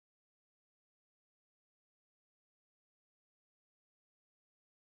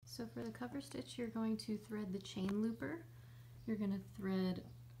So for the cover stitch, you're going to thread the chain looper. You're going to thread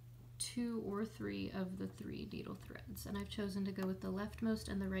 2 or 3 of the 3 needle threads, and I've chosen to go with the leftmost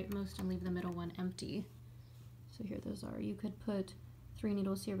and the rightmost and leave the middle one empty. So here those are. You could put 3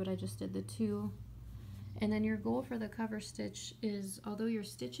 needles here, but I just did the 2. And then your goal for the cover stitch is, although you're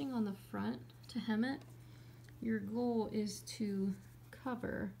stitching on the front to hem it, your goal is to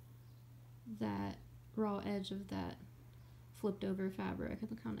cover that raw edge of that flipped over fabric.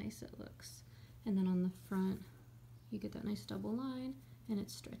 Look how nice it looks. And then on the front, you get that nice double line, and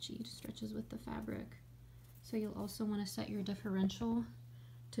it's stretchy. It stretches with the fabric. So you'll also want to set your differential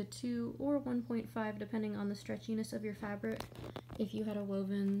to 2 or 1.5 depending on the stretchiness of your fabric. If you had a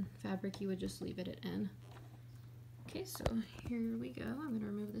woven fabric, you would just leave it at N. Okay, so here we go. I'm going to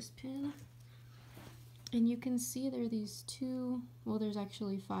remove this pin. And you can see there are these 2, well there's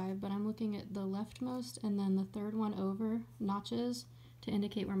actually 5, but I'm looking at the leftmost and then the third one over notches to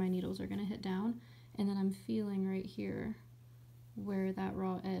indicate where my needles are going to hit down. And then I'm feeling right here where that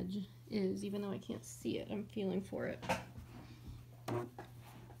raw edge is, even though I can't see it, I'm feeling for it.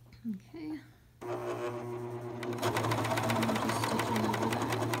 Okay. I'm just stitching over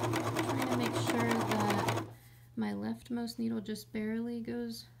that. Trying to make sure that my leftmost needle just barely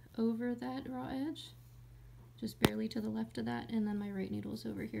goes over that raw edge. Just barely to the left of that, and then my right needle's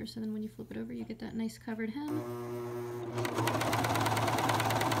over here. So then when you flip it over, you get that nice covered hem.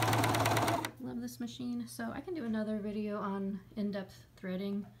 Love this machine. So I can do another video on in-depth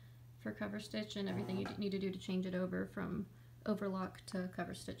threading for cover stitch and everything you need to do to change it over from overlock to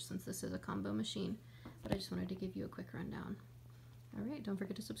cover stitch, since this is a combo machine. But I just wanted to give you a quick rundown. All right, don't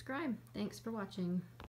forget to subscribe. Thanks for watching.